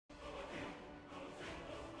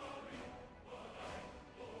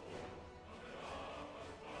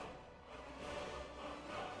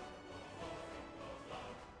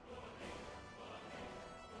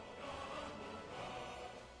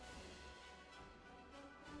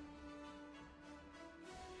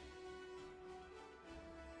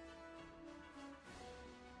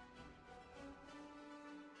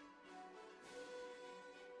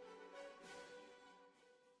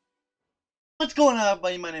What's going on,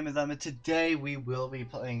 everybody? My name is Emma. Today we will be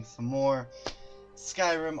playing some more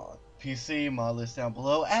Skyrim on PC. Mod list down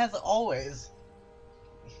below, as always.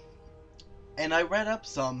 And I read up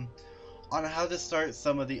some on how to start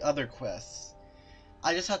some of the other quests.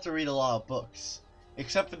 I just have to read a lot of books,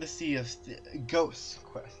 except for the Sea of Ghosts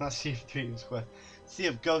quest, not Sea of Thieves quest, Sea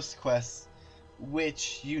of Ghosts quests,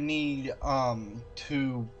 which you need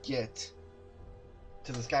to get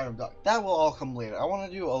to the Skyrim dock. That will all come later. I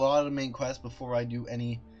want to do a lot of the main quests before I do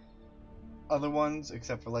any other ones,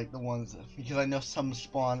 except for like the ones because I know some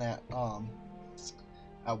spawn at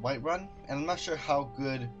Whiterun, and I'm not sure how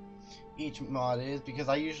good each mod is because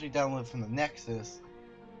I usually download from the Nexus,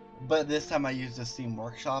 but this time I used the Steam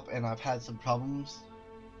Workshop and I've had some problems,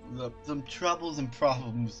 some troubles and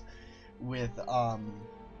problems with the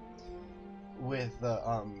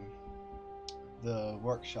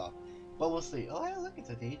workshop. But we'll see. Oh, yeah, look, it's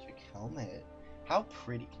a Daedra helmet. How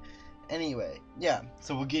pretty. Anyway, yeah,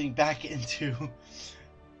 so we're getting back into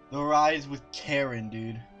the rise with Karen,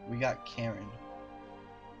 dude. We got Karen.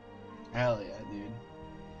 Hell yeah, dude.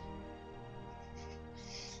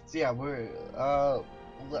 So yeah,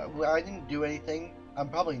 I didn't do anything. I'm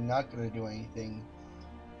probably not gonna do anything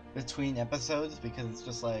between episodes because it's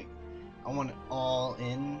just like I want it all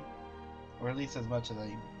in, or at least as much as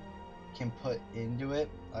I can put into it,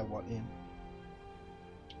 I want in.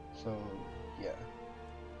 So yeah.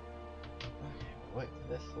 Okay, wait for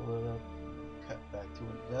this to load up. Cut back to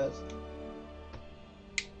what it does.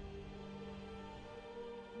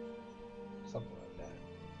 Something like that.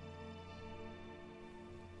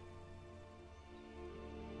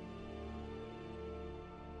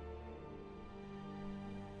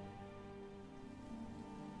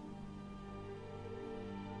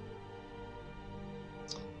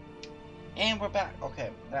 And we're back. Okay,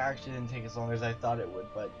 that actually didn't take as long as I thought it would,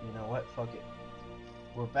 but you know what? Fuck it.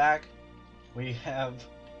 We're back. We have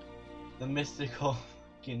the mystical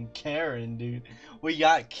fucking Karen, dude. We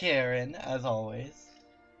got Karen, as always.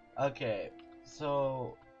 Okay,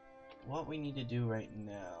 so what we need to do right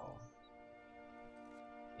now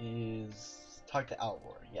is talk to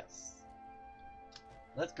Alvor. Yes.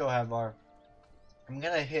 Let's go have our. I'm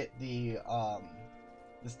gonna hit the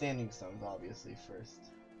standing stones obviously first.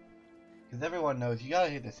 Because everyone knows you gotta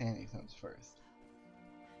hit the standing stones first.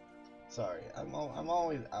 Sorry, I'm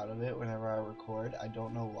always out of it whenever I record. I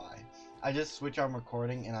don't know why. I just switch on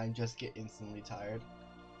recording and I just get instantly tired.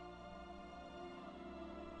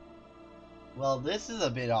 Well, this is a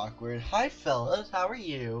bit awkward. Hi, fellas. How are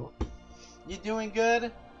you? You doing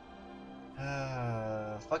good?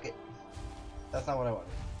 Fuck it. That's not what I wanted.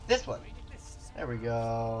 This one. There we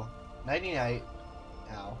go. Nighty night.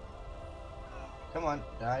 Ow. Come on.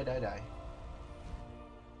 Die, die, die.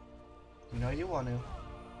 You know you want to.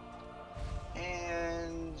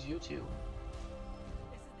 And you too.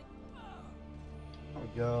 There we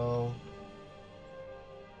go.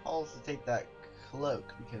 I'll also take that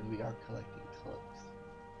cloak because we are collecting cloaks.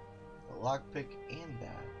 The lockpick and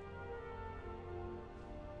that.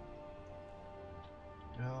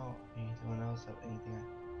 No, anyone else have anything?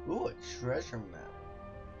 Ooh, a treasure map.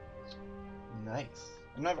 Nice.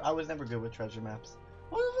 I was never good with treasure maps.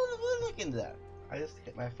 We'll look into that. I just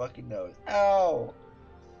hit my fucking nose. Ow!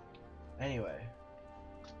 Anyway.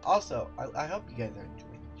 Also, I hope you guys are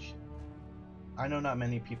enjoying this shit. I know not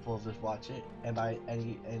many people just watch it, and a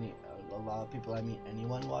lot of people, I mean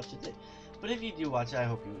anyone watches it. But if you do watch it, I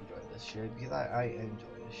hope you enjoy this shit, because I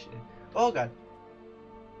enjoy this shit. Oh god.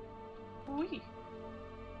 Wee.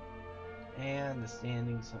 And the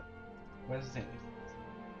standing sun. Where's the standing sun?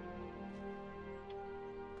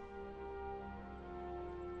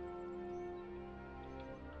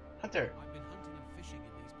 Hunter. I've been hunting and fishing in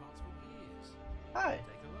these parts for years. Hi. Take a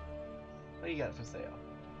look. What do you got for sale?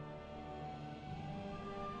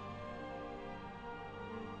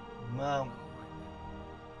 Well,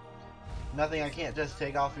 nothing I can't just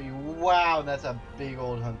take off of you. Wow, that's a big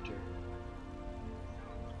old hunter.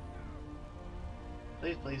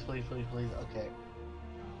 Please, please, please, please, please. Okay.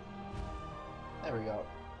 There we go.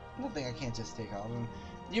 Nothing I can't just take off him.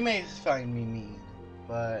 You may find me mean,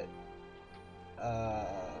 but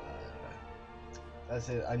that's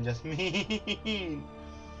it. I'm just mean.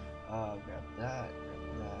 Grab that. Grab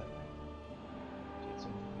that. Get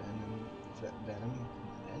some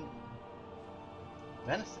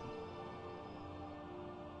venison.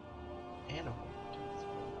 Animal.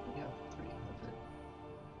 We have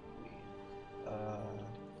 300.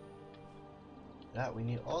 That we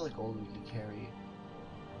need all the gold we can carry.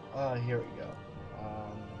 Here we go.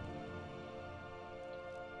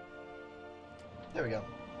 There we go.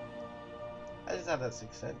 I just have that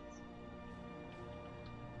 6 cents.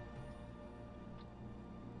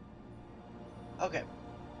 Okay.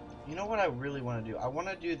 You know what I really want to do? I want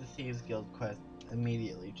to do the Thieves Guild quest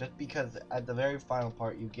immediately, just because at the very final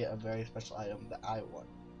part you get a very special item that I want.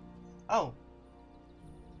 Oh!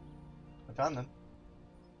 I found them.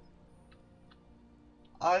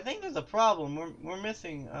 I think there's a problem. We're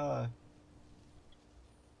missing,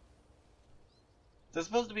 there's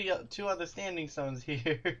supposed to be 2 other standing stones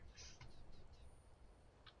here.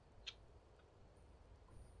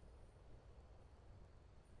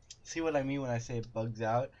 See what I mean when I say it bugs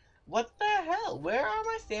out? What the hell? Where are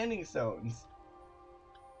my standing stones?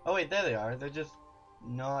 Oh wait, there they are. They're just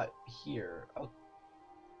not here. Oh,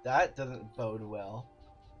 that doesn't bode well.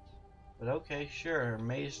 But okay, sure.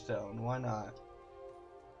 Mage stone. Why not?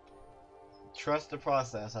 Trust the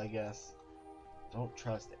process, I guess. Don't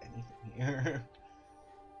trust anything here.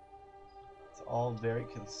 It's all very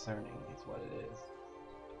concerning, is what it is.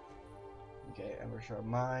 Okay, Embershard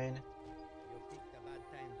Mine.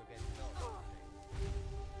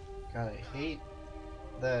 God, I hate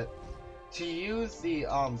that. To use the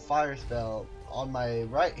fire spell on my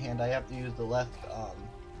right hand, I have to use the left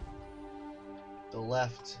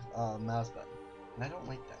mouse button, and I don't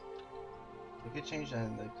like that. I could change that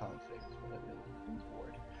in the configs, but I'm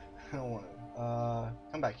bored. I don't want to.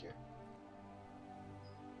 Come back here.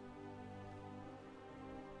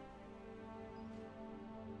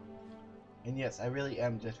 And yes, I really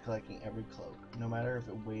am just collecting every cloak, no matter if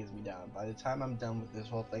it weighs me down. By the time I'm done with this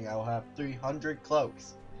whole thing, I will have 300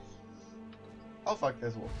 cloaks. Oh fuck,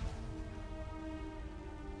 there's a wolf.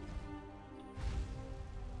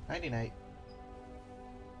 Nighty night.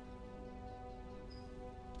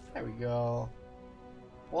 There we go.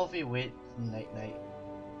 Wolfie wait, night night.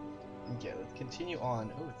 Okay, let's continue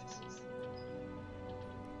on. Oh, this is...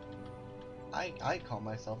 I call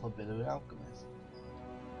myself a bit of an alchemist.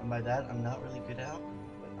 And by that, I'm not really good at alchemy,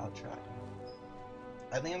 but I'll try.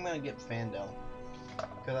 I think I'm gonna get Fandel,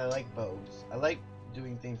 because I like bows. I like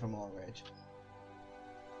doing things from long range.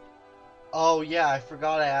 Oh yeah, I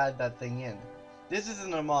forgot I added that thing in. This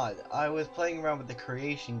isn't a mod. I was playing around with the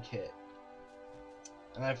creation kit,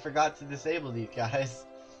 and I forgot to disable these guys.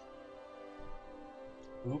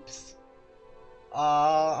 Oops.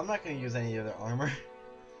 I'm not gonna use any of their armor.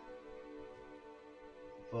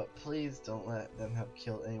 But please don't let them have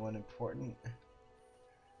killed anyone important.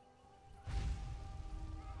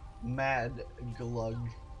 Mad Glug.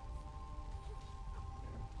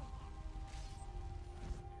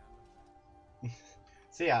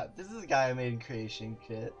 So yeah, this is a guy I made in Creation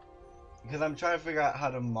Kit. Because I'm trying to figure out how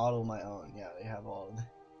to model my own. Yeah, they have all of them.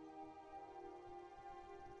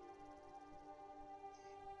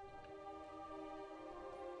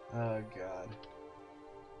 Oh god.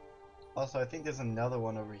 Also, I think there's another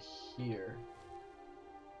one over here.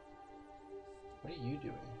 What are you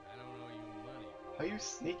doing? I don't owe you money. How are you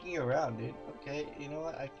sneaking around, dude? Okay, you know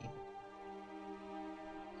what? I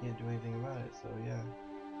can't do anything about it, so yeah.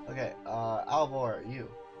 Okay, Alvor,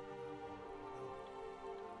 you.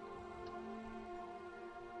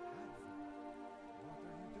 What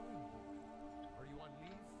are you doing? Are you on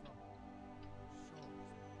leave from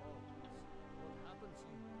What happened to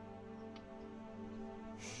you?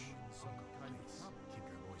 Shh, Uncle, please, keep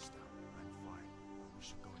your voice down. I'm fine. We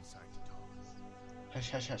should go inside to talk. Hush,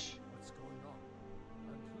 hush, hush. What's going on?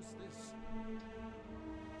 And who's this?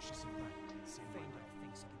 She's a friend. Fandel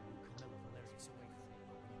thinks he can move Camilla Valerius away from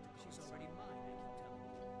me. She's already mine, I keep telling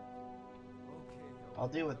him. Okay. I'll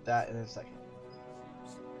deal with that in a second.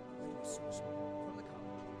 Sorcery from the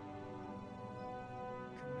college.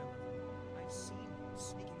 Camilla, I've seen him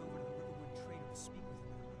sneaking over to the Riverwood trader to speak with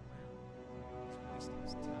him around. He's wasting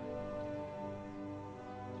his time.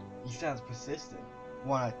 He sounds persistent.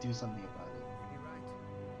 Why not do something about it? Maybe right.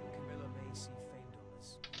 Camilla may see Fandel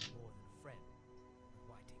as more than a friend, but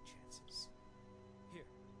why take chances? Here,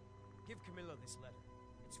 give Camilla this letter.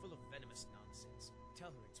 It's full of venomous nonsense. Tell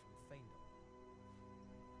her it's from Fandel.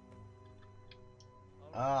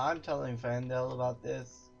 I'm telling Fandel about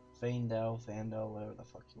this. Fandel, whatever the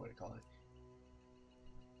fuck you want to call it.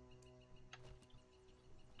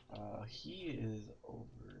 He is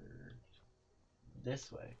over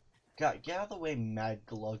this way. God, get out of the way, Mad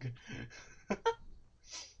Glug.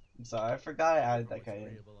 I'm sorry, I forgot I added that guy in.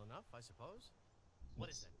 Agreeable enough, I suppose. What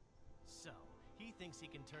is it? So, he thinks he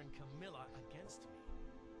can turn Camilla against me.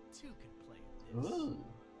 Two can play at this. Ooh,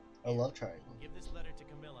 a love triangle. Give this letter to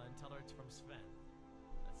Camilla and tell her it's from Sven.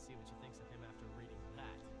 Let's see what she thinks of him after reading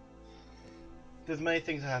that. There's many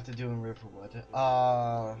things I have to do in Riverwood.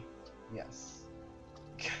 Yes.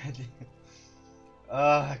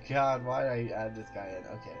 Oh god, why did I add this guy in?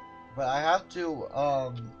 Okay. But I have to,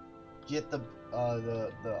 get the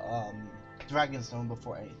Dragonstone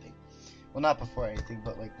before anything. Well, not before anything,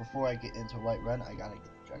 but like before I get into Whiterun, I gotta get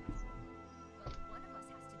the dragon stone. Well, one of us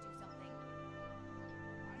has to do something.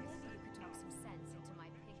 Maybe you could talk some sense into my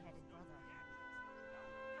pig-headed brother.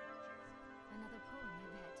 Another poem, I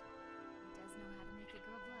bet. He does know how to make a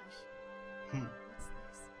girl blush. What's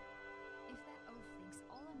this? If that oaf thinks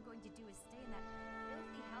all I'm going to do is stay in that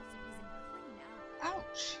filthy house of his and clean out,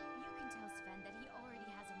 Ouch! you can tell Sven that he already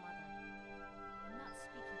has a mother. I'm not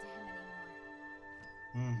speaking to him anymore.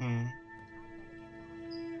 Mm-hmm. I'd better get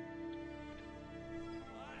going.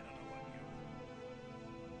 I don't know what you...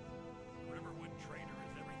 Riverwood Trader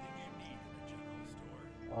is everything you need in a general store.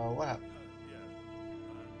 Oh, what happened? Yeah. An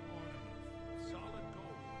ornament. Solid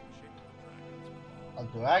gold in the shape of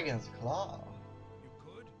a dragon's claw. A dragon's claw. You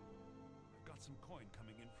could? I've got some coin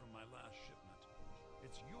coming in from my last shipment.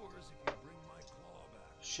 It's yours if you bring my claw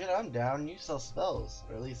back. Shit, I'm down. You sell spells,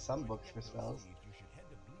 or at least some books for spells. You should head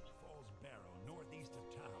to Bleak Falls Barrow, northeast of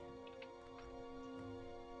town.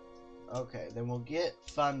 Okay, then we'll get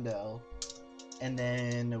Fundo, and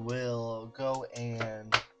then we'll go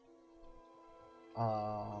and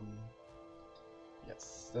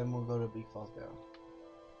yes, then we'll go to Bleak Falls Barrow.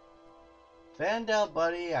 Vandal,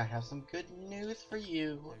 buddy, I have some good news for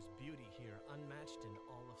you. There's beauty here unmatched in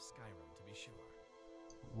all of Skyrim, to be sure.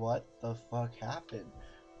 What the fuck happened?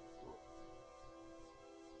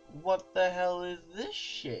 What the hell is this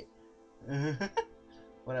shit?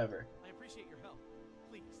 Whatever. I appreciate your help.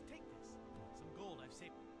 Please, take this. Some gold I've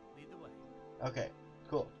saved. Lead the way. Okay,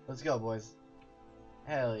 cool. Let's go, boys.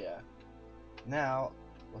 Hell yeah. Now,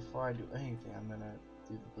 before I do anything, I'm gonna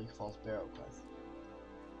do the Bleak Falls Barrow quest.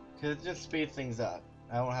 Because it just speeds things up.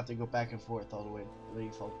 I don't have to go back and forth all the way to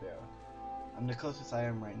Bleak Falls Barrow. I'm the closest I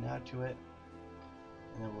am right now to it.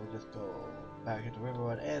 And then we'll just go back into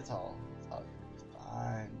Riverwood. And it's all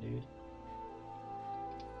fine, dude.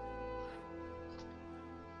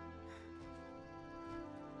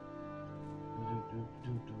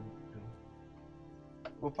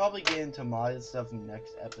 We'll probably get into modded stuff in the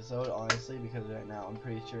next episode, honestly, because right now I'm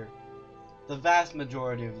pretty sure the vast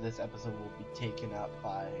majority of this episode will be taken up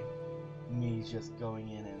by me just going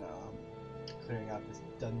in and clearing out this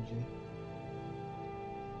dungeon.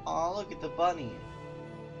 Aw, look at the bunny.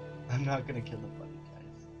 I'm not gonna kill the bunny,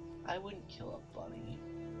 guys. I wouldn't kill a bunny.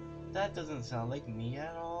 That doesn't sound like me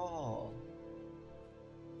at all.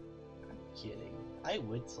 I'm kidding. I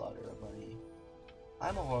would slaughter a bunny.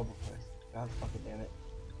 I'm a horrible person. God fucking damn it.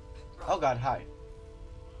 Oh god, hi.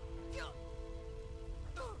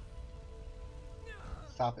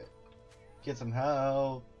 Stop it. Get some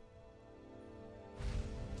help.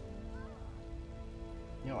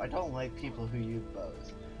 You know, I don't like people who use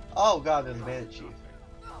bows. Oh god, there's a bandit chief.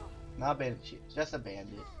 Not a bandit chief, just a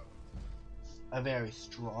bandit. A very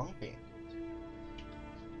strong bandit.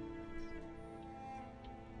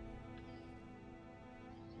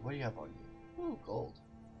 What do you have on you? Ooh, gold.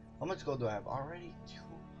 How much gold do I have? Already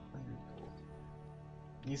 200 gold.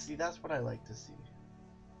 You see, that's what I like to see.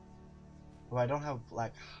 Oh, I don't have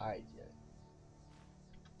black hide yet.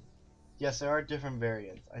 Yes, there are different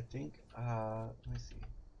variants. I think, let me see.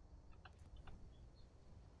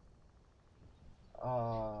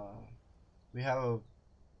 We have a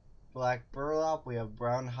black burlap, we have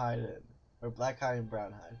brown hide, or black hide and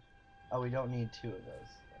brown hide. Oh, we don't need two of those.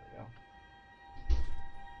 There we go.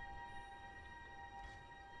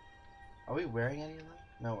 Are we wearing any of them?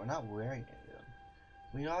 No, we're not wearing any of them.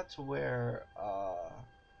 We ought to wear,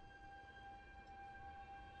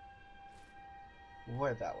 we'll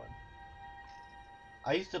wear that one.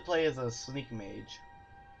 I used to play as a sneak mage.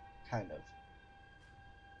 Kind of.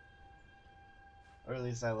 Or at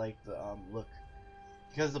least I like the, look.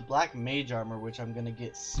 Because the black mage armor, which I'm gonna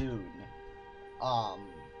get soon, I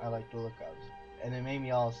like the look of. And it made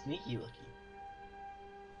me all sneaky looky.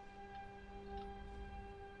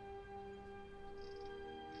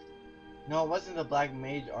 No, it wasn't the black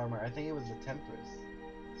mage armor. I think it was the Temperance.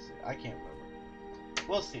 I can't remember.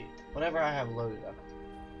 We'll see. Whatever I have loaded up.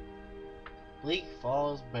 Bleak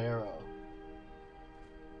Falls Barrow.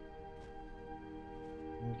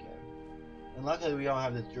 Okay. And luckily we don't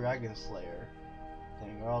have the Dragon Slayer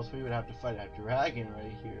thing, or else we would have to fight a dragon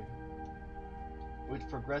right here. Which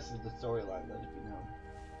progresses the storyline, let it be known.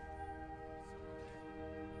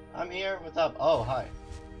 I'm here, what's up? Oh, hi.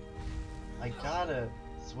 I gotta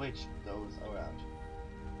switch those around.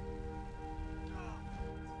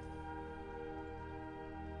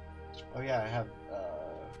 Oh yeah, I have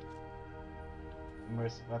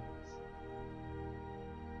immersive weapons.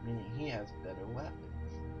 Meaning he has better weapons.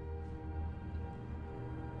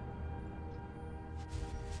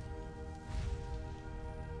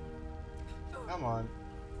 Come on.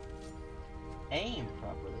 Aim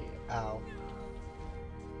properly. Ow.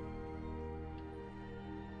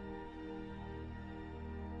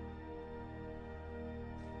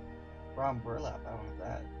 Brown burlap, I don't have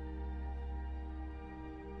that.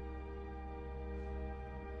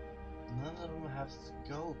 None of them have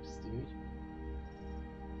scopes, dude.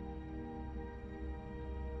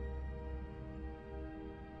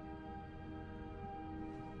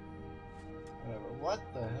 Whatever, what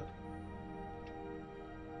the hell?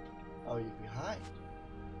 Oh, you're behind.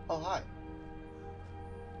 Oh, hi.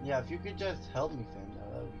 Yeah, if you could just help me,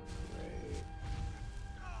 Fandel, that would be great.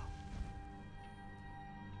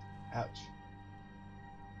 Ouch.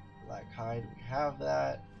 Black hide, we have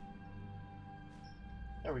that.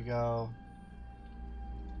 There we go.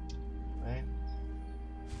 Right?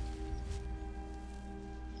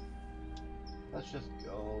 Let's just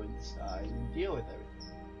go inside and deal with everything.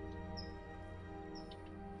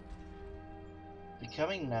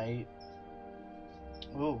 Becoming night.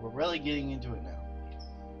 Ooh, we're really getting into it now.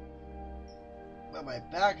 But my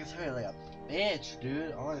back is hurting like a bitch,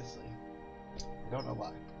 dude, honestly. I don't know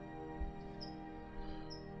why.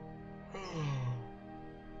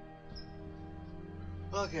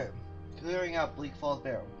 Okay, clearing out Bleak Falls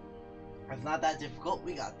Barrow. It's not that difficult,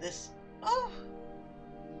 we got this. Oh!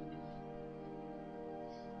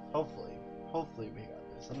 Hopefully we got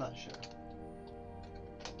this, I'm not sure.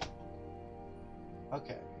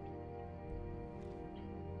 Okay.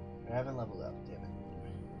 I haven't leveled up, damn it.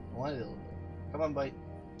 I wanted a little bit. Come on, bite.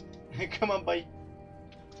 Come on, bite.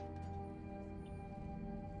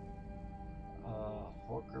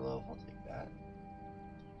 Forker loaf, I'll take that.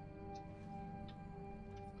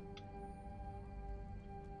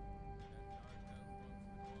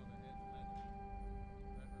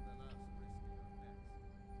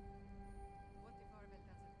 What if Arvel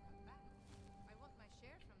doesn't come back? I want my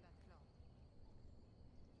share from that cloak.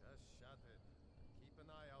 Just shut it and keep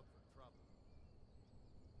an eye out for trouble.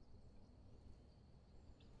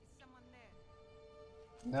 Is someone there?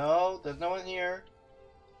 No, there's no one here.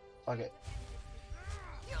 Fuck it.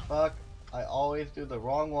 Fuck. I always do the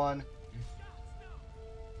wrong one.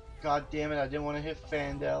 God damn it, I didn't want to hit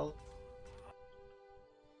Fandel.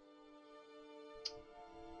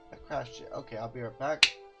 I crashed it. Okay, I'll be right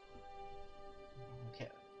back. Okay,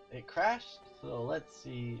 it crashed. So let's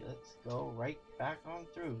see. Let's go right back on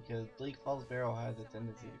through because Bleak Falls Barrow has a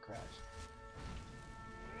tendency to crash.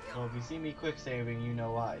 So if you see me quick saving, you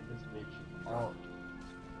know why. This bitch. Oh,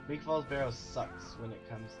 Bleak Falls Barrow sucks when it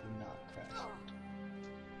comes to not crashing.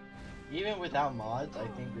 Even without mods, I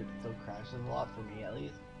think it still crashes a lot for me at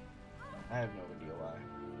least. I have no idea why.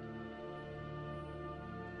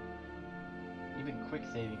 Even quick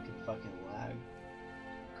saving could fucking lag.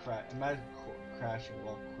 Imagine crashing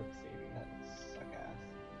while quick saving. That would suck ass.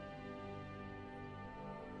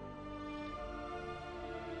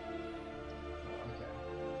 Okay.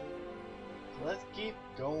 So let's keep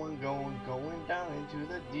going down into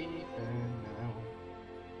the deep end now.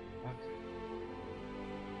 Okay.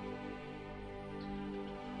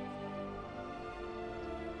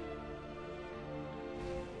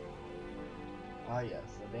 Ah yes,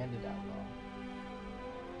 the bandit outlaw.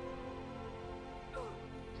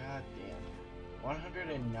 God damn.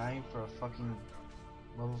 109 for a fucking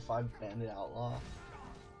level 5 bandit outlaw.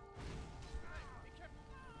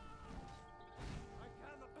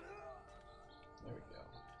 There we go.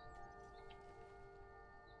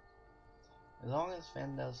 As long as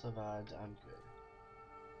Fandel survives, I'm good.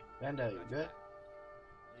 Fandel, you good?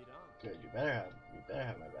 Lead on. Good, you better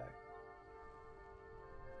have my back.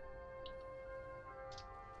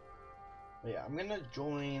 But yeah, I'm gonna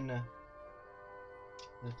join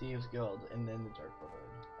the Thieves Guild and then the Dark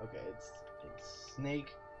Brotherhood. Okay, it's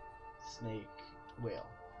Snake, Whale.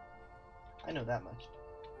 I know that much.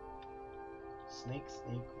 Snake,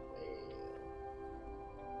 Whale.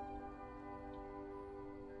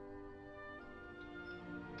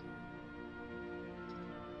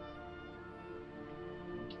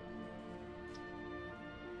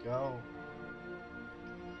 Go.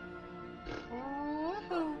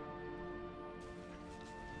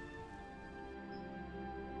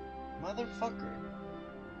 Motherfucker.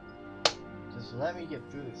 Just let me get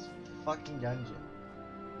through this fucking dungeon.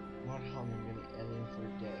 Not how I'm gonna end in for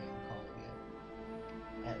a day, I'm calling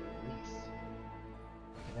it. At least.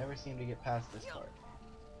 I can never seem to get past this part.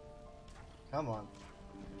 Come on.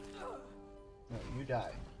 No, you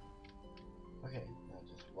die. Okay, now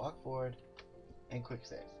just walk forward and quick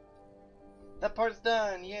save. That part's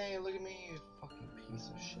done! Yay, look at me, you fucking piece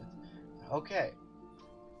of shit. Okay.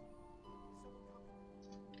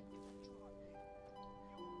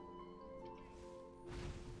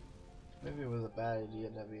 Maybe it was a bad idea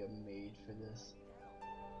to be a mage for this.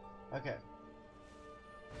 Okay.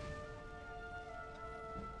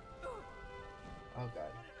 Oh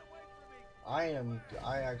god. I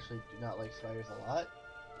actually do not like spiders a lot.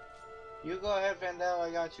 You go ahead, Vandal,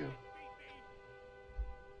 I got you.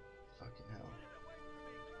 Fucking hell.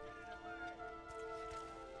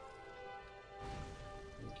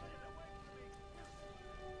 Okay.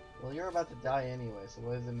 Well, you're about to die anyway, so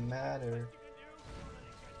what does it matter?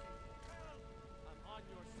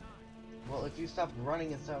 Well, if you stopped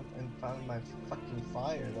running and stuff and found my fucking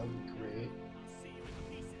fire, that would be great.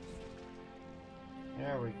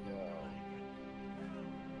 There we go.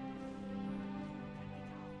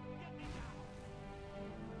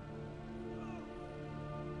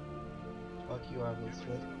 Fuck you, Arvin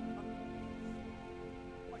Swift.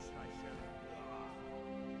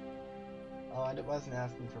 Oh, I wasn't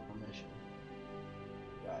asking for permission.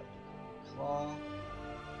 Got claw,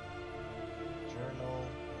 journal.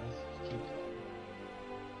 Let's keep going.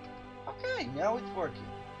 Okay, now it's working.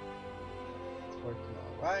 It's working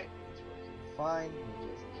alright. It's working fine. We'll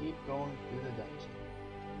just keep going through the dungeon.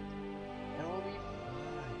 And we'll be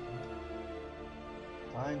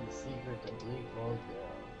fine. Find the secret to Bleak World Barrow.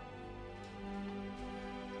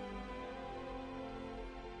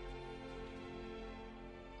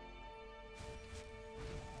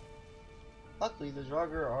 Luckily, the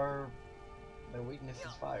Draugr are... their weakness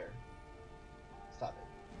is fire. Stop it.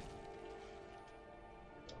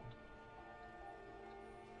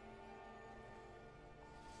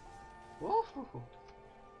 Woohoo!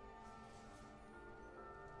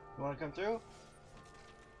 You wanna come through?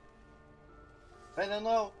 I don't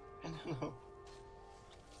know! I don't know.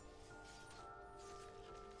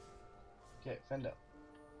 Okay, fend up.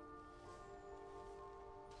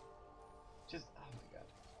 Just... oh my god.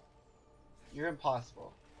 You're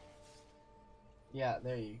impossible. Yeah,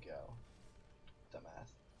 there you go.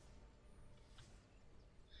 Dumbass.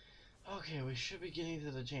 Okay, we should be getting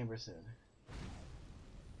to the chamber soon.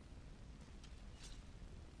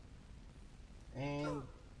 And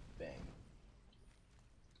bang.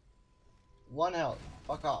 1 health.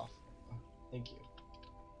 Fuck off. Thank you.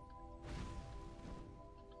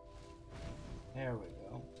 There we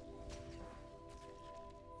go.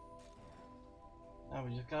 Now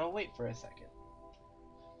we just gotta wait for a second.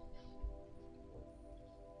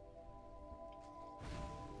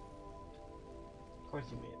 Of course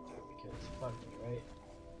you made it through because fuck me, right?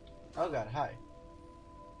 Oh god, hi.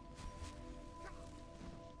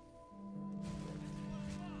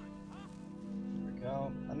 There we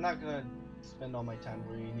go. I'm not gonna spend all my time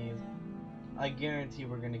reading these. I guarantee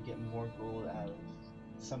we're gonna get more gold out of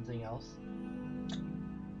something else.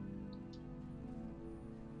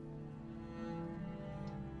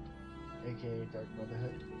 AKA Dark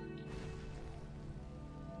Brotherhood.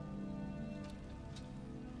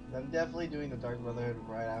 I'm definitely doing the Dark Brotherhood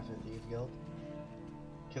right after Thieves Guild.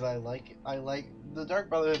 Cause I like the Dark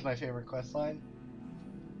Brotherhood is my favorite quest line.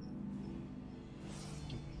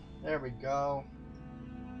 There we go.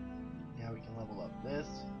 Now we can level up this.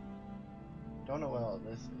 Don't know what all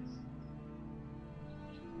this is.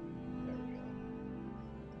 There we go.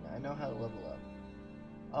 Yeah, I know how to level up.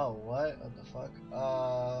 Oh, what? What the fuck?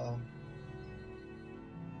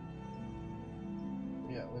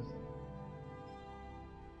 Yeah, wisdom.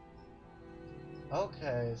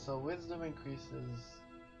 Okay, so wisdom increases.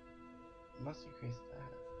 Must increase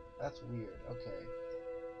that. That's weird. Okay.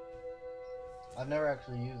 I've never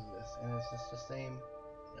actually used this, and it's just the same.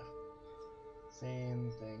 Yeah.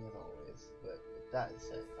 Same thing as always. But with that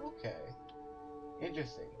said, okay.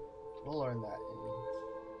 Interesting. We'll learn that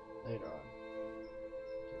later on.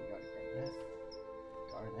 Okay, we got Garnet.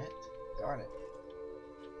 Garnet. Garnet.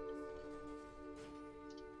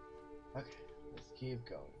 Okay, let's keep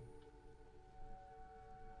going.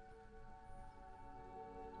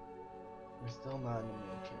 We're still not in the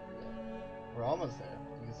main chamber yet. We're almost there.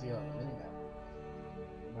 You can see it on the minimap.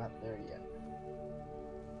 We're not there yet.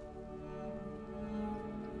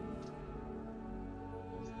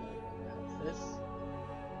 This.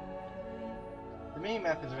 The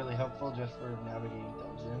minimap is really helpful just for navigating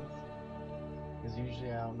dungeons. Because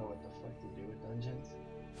usually I don't know what the fuck to do with dungeons.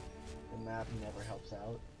 The map never helps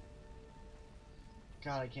out.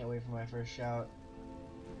 God, I can't wait for my first shout.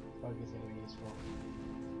 Fuck is gonna be useful.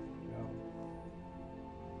 No.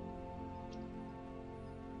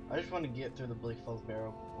 I just want to get through the Bleak Falls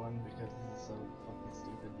Barrow one because this is so fucking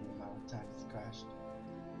stupid the amount of times it's crashed.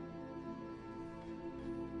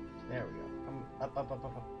 There we go. I'm up.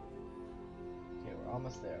 Okay, we're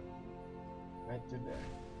almost there. Right through there.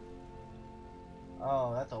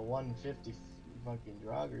 Oh, that's a 150 fucking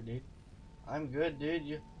Draugr, dude. I'm good, dude.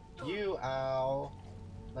 You, ow.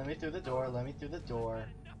 Let me through the door. Let me through the door.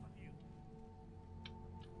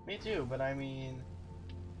 Me too, but I mean...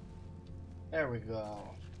 There we go.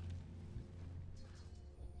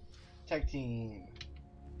 Tech team.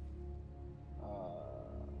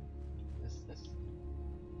 This.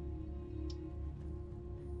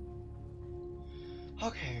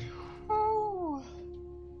 Okay. Woo.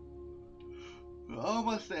 We're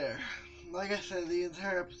almost there. Like I said, the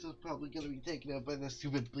entire episode's probably gonna be taken up by this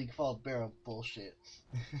stupid Bleak Falls Barrow bullshit.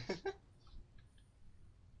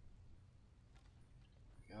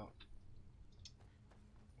 Go.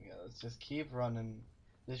 Yeah, let's just keep running.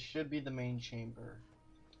 This should be the main chamber.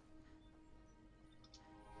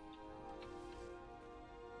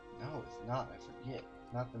 No, it's not. I forget.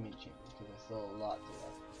 It's not the main chamber because there's still a lot to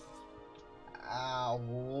that. Ah,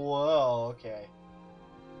 whoa, okay.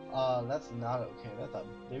 That's not okay. That's a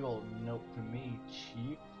big old note for me,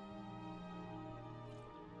 Chief.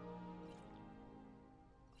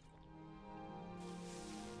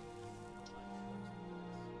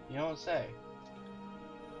 You don't say.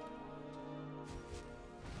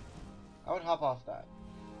 I would hop off that.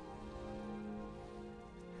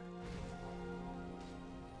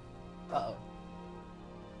 Uh-oh.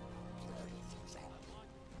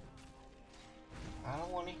 I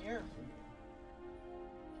don't want to hear it from you.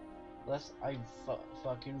 Unless I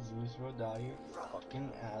fucking Zeus will die your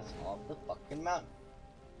fucking ass off the fucking mountain.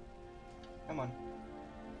 Come on.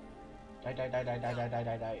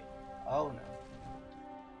 Die. Oh no.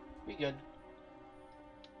 Be good.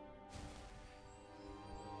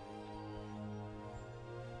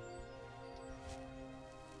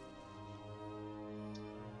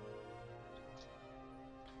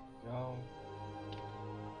 Go.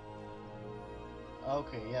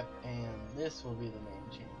 Okay, yep, and this will be the main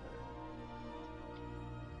chamber.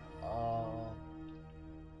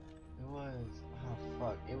 It was, oh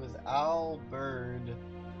fuck, it was Albert,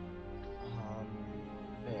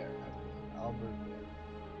 Bear, I believe, Albert Bear.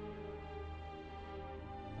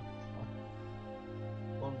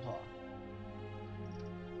 Golden Claw.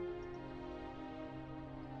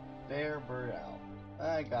 Bear, Bird, Owl.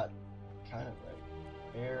 I got kind of right.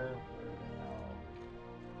 Bear, Bird, Owl.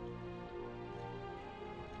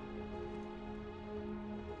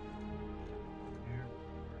 Bear,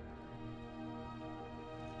 Bird.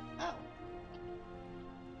 Owl.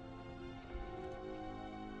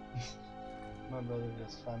 My brother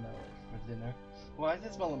just found out for dinner. Why does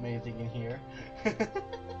it smell amazing in here?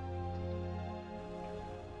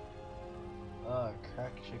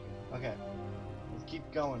 Cracked chicken. Okay, let's keep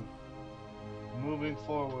going. Moving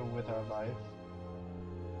forward with our life.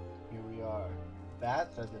 Here we are.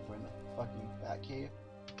 Bats, as if we're in a fucking bat cave.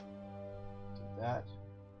 Do that,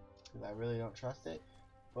 because I really don't trust it.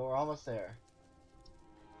 But we're almost there.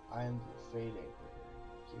 I am fading.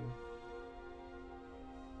 Thank you.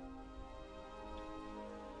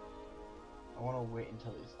 I want to wait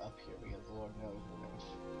until he's up here because Lord knows we're going to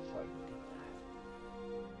fight with that.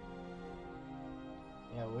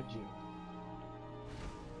 Yeah, would you?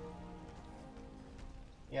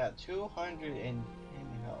 Yeah, 210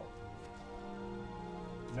 health.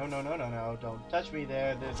 No, don't touch me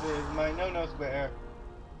there. This is my no-no square.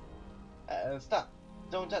 Stop.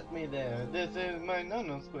 Don't touch me there. This is my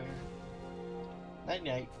no-no square.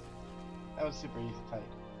 Night-night. That was super easy to type.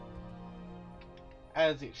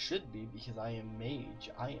 As it should be, because I am Mage.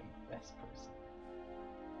 I am best person.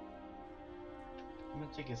 I'm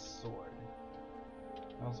gonna take his sword.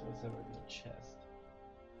 Also, what's over in the chest?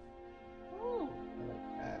 Ooh, I like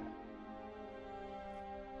that.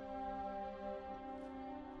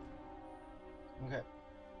 Okay.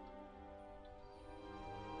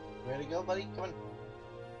 Ready to go, buddy? Come on.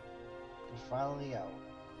 We're finally out.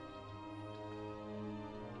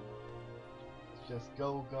 Let's just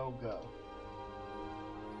go.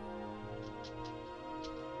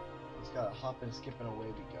 Just gotta hop and skip and away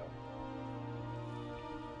we go.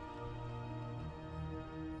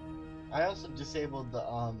 I also disabled the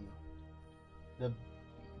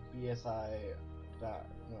BSI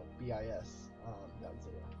BIS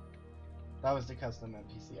Godzilla. That was the custom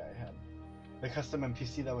NPC I had. The custom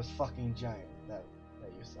NPC that was fucking giant that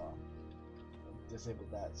you saw. I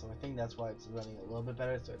disabled that, so I think that's why it's running a little bit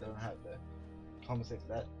better, so I don't have to compensate for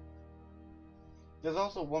that. There's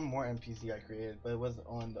also one more NPC I created, but it wasn't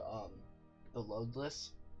on the load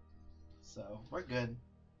list. So we're good.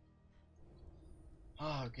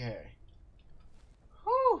 Okay.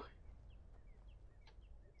 Whew.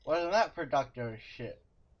 Wasn't that productive shit?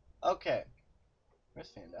 Okay. Where's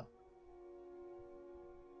Fandel?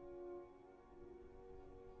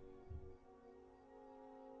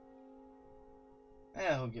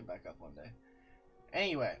 Yeah, he'll get back up one day.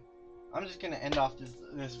 Anyway, I'm just gonna end off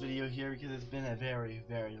this video here because it's been a very,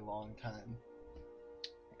 very long time.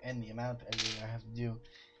 and the amount of editing I have to do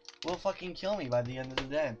will fucking kill me by the end of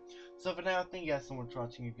the day. So for now, thank you guys so much for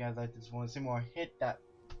watching. If you guys like this, want to see more, hit that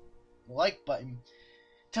like button.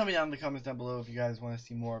 Tell me down in the comments down below if you guys want to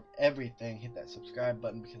see more of everything. Hit that subscribe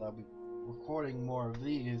button because I'll be recording more of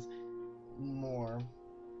these more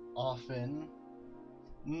often.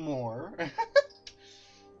 More.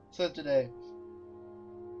 So today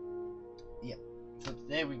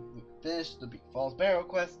we finished the Big Falls Barrow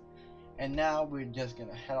quest, and now we're just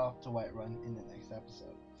gonna head off to Whiterun in the next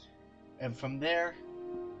episode. And from there,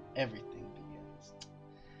 everything begins.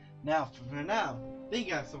 Now, for now, thank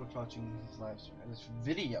you guys so much for watching this live stream, this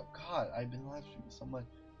video. God, I've been live streaming so much.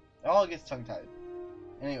 It all gets tongue-tied.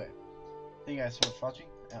 Anyway, thank you guys so much for watching,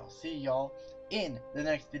 and I'll see y'all in the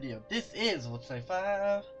next video. This is Let's Play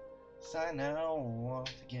 5. Sign out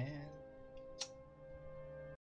once again.